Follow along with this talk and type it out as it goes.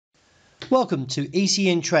Welcome to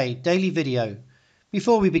ECNTRADE Daily Video.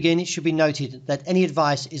 Before we begin, it should be noted that any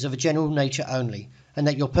advice is of a general nature only and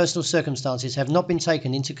that your personal circumstances have not been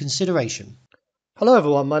taken into consideration. Hello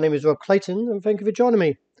everyone, my name is Rob Clayton and thank you for joining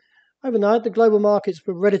me. Overnight, the global markets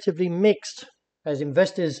were relatively mixed as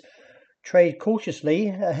investors trade cautiously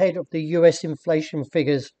ahead of the US inflation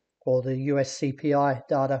figures, or the US CPI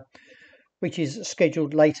data, which is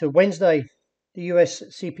scheduled later Wednesday. The US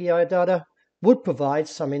CPI data would provide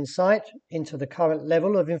some insight into the current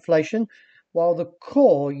level of inflation, while the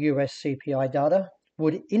core US CPI data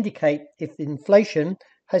would indicate if inflation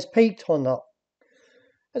has peaked or not.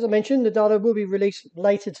 As I mentioned, the data will be released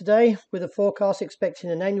later today, with a forecast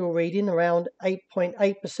expecting an annual reading around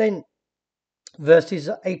 8.8% versus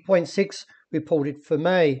 8.6% reported for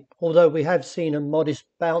May. Although we have seen a modest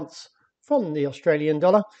bounce from the Australian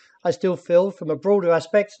dollar, I still feel from a broader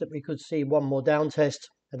aspect that we could see one more down test,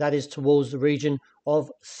 and that is towards the region of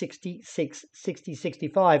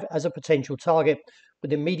 66.60-65 as a potential target,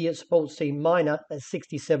 with immediate support seen minor at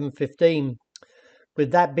 67.15.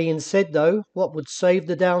 With that being said, though, what would save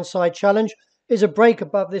the downside challenge is a break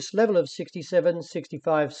above this level of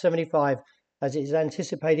 67.65-75, as it is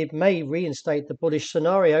anticipated may reinstate the bullish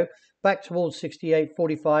scenario back towards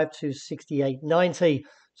 68.45 to 68.90.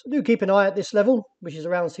 So do keep an eye at this level, which is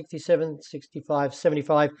around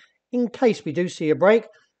 67.65-75, in case we do see a break.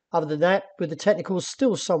 Other than that, with the technicals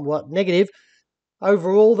still somewhat negative,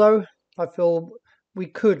 overall, though, I feel we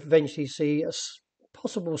could eventually see a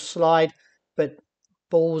possible slide, but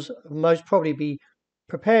bulls most probably be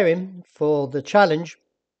preparing for the challenge,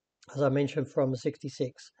 as I mentioned, from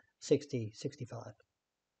 66.60-65.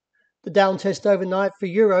 The down test overnight for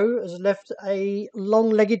Euro has left a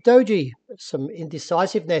long-legged doji, some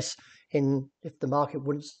indecisiveness in if the market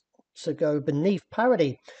wants to go beneath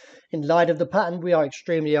parity. In light of the pattern, we are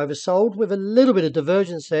extremely oversold, with a little bit of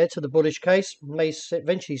divergence there to the bullish case. May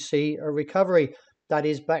eventually see a recovery, that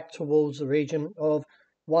is back towards the region of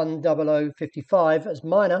 100.55 as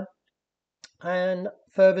minor, and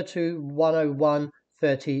further to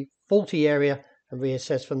 101.30-40 area, and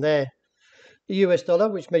reassess from there. The US dollar,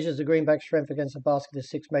 which measures the greenback strength against a basket of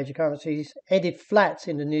six major currencies, ended flat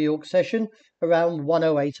in the New York session around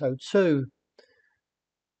 108.02.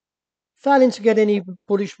 Failing to get any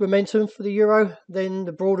bullish momentum for the euro, then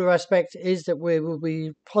the broader aspect is that we will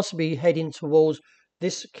be possibly heading towards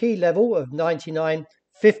this key level of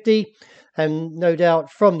 99.50, and no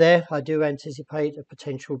doubt from there I do anticipate a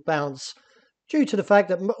potential bounce, due to the fact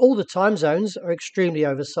that all the time zones are extremely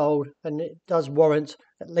oversold and it does warrant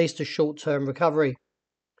at least a short-term recovery.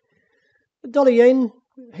 The dollar yen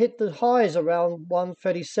hit the highs around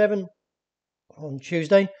 137 on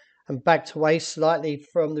Tuesday and backed away slightly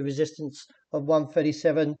from the resistance of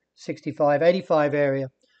 137.65-85 area.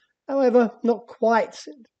 However, not quite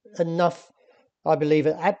enough, I believe,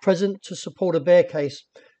 at present to support a bear case,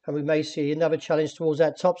 and we may see another challenge towards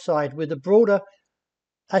that top side, with the broader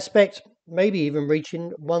aspect maybe even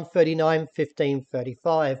reaching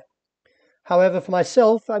 139.15-35. However, for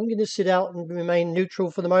myself, I'm going to sit out and remain neutral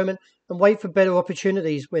for the moment and wait for better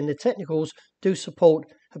opportunities when the technicals do support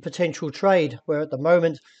a potential trade, where at the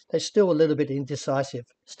moment they're still a little bit indecisive.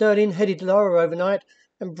 Sterling headed lower overnight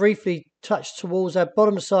and briefly touched towards that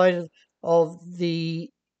bottom side of the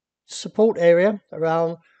support area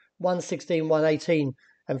around 116-118,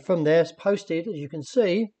 and from there it's posted, as you can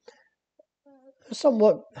see, a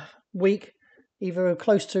somewhat weak, either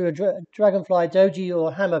close to a dragonfly doji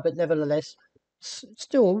or hammer, but nevertheless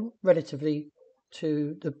still relatively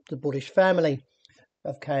to the bullish family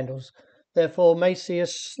of candles. Therefore may see a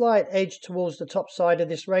slight edge towards the top side of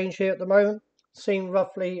this range here at the moment, seen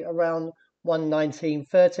roughly around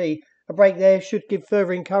 119.30. A break there should give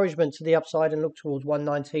further encouragement to the upside and look towards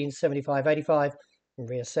 119.75-85 and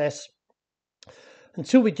reassess.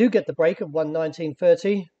 Until we do get the break of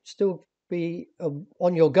 119.30, still be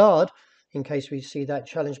on your guard in case we see that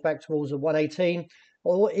challenge back towards the 118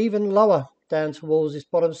 or even lower down towards this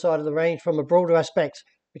bottom side of the range from a broader aspect,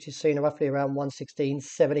 which is seen roughly around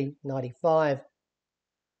 116.70-95.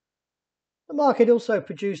 The market also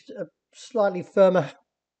produced a slightly firmer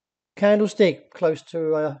candlestick close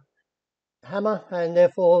to a hammer, and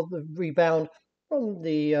therefore the rebound from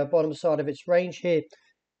the bottom side of its range here.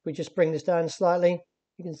 We just bring this down slightly.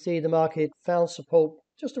 You can see the market found support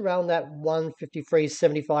just around that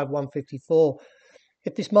 153.75, 154.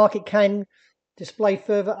 If this market can display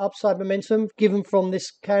further upside momentum given from this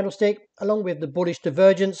candlestick, along with the bullish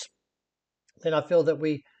divergence, then I feel that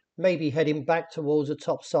we may be heading back towards the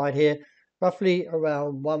top side here, roughly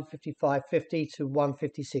around 155.50 to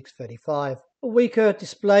 156.35. A weaker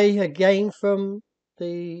display again from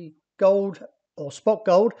the gold or spot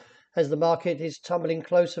gold, as the market is tumbling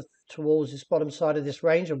closer towards this bottom side of this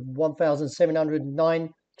range of 1,709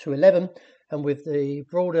 to 11, and with the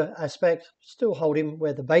broader aspect still holding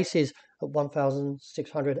where the base is at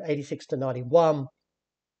 1,686 to 91.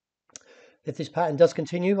 If this pattern does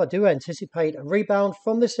continue, I do anticipate a rebound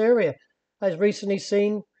from this area. As recently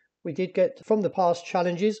seen, we did get from the past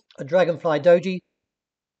challenges a dragonfly doji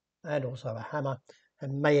and also a hammer,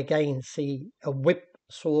 and may again see a whip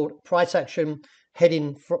sword price action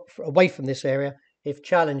heading away from this area if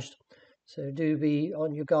challenged. So do be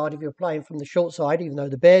on your guard if you're playing from the short side, even though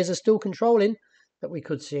the bears are still controlling, that we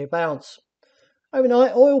could see a bounce.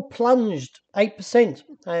 Overnight, oil plunged 8%,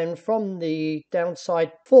 and from the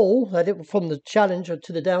downside fall, from the challenge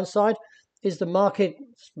to the downside, is the market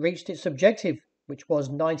reached its objective, which was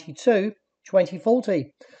 92,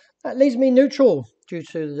 2040. That leaves me neutral due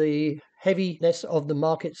to the heaviness of the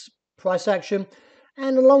market's price action,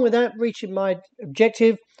 and along with that, reaching my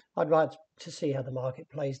objective, I'd like to see how the market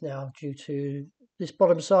plays now due to this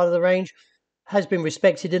bottom side of the range has been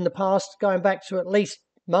respected in the past, going back to at least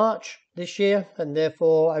March this year, and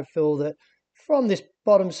therefore I feel that from this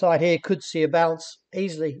bottom side here could see a bounce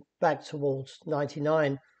easily back towards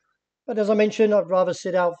 99. But as I mentioned, I'd rather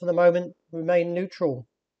sit out for the moment, remain neutral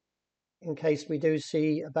in case we do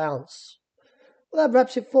see a bounce. Well, that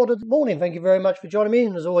wraps it for the morning. Thank you very much for joining me,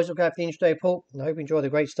 and as always, look out for the intraday report, and I hope you enjoy the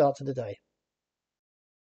great start to the day.